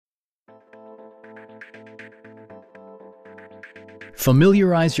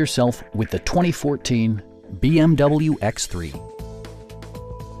Familiarize yourself with the 2014 BMW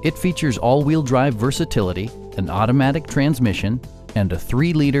X3. It features all-wheel drive versatility, an automatic transmission, and a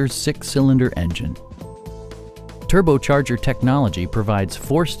 3-liter 6-cylinder engine. Turbocharger technology provides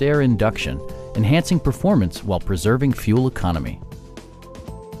forced air induction, enhancing performance while preserving fuel economy.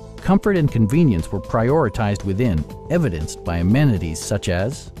 Comfort and convenience were prioritized within, evidenced by amenities such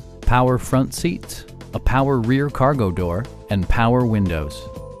as power front seats, a power rear cargo door, and power windows.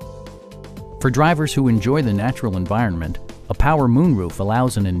 For drivers who enjoy the natural environment, a power moonroof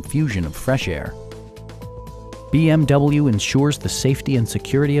allows an infusion of fresh air. BMW ensures the safety and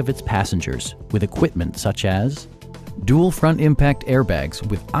security of its passengers with equipment such as dual front impact airbags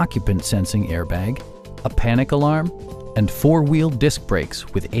with occupant sensing airbag, a panic alarm, and 4-wheel disc brakes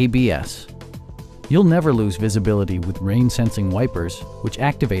with ABS. You'll never lose visibility with rain-sensing wipers, which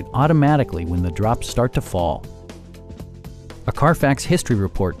activate automatically when the drops start to fall. A Carfax history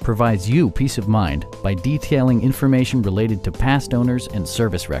report provides you peace of mind by detailing information related to past owners and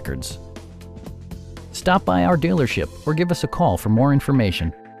service records. Stop by our dealership or give us a call for more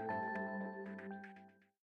information.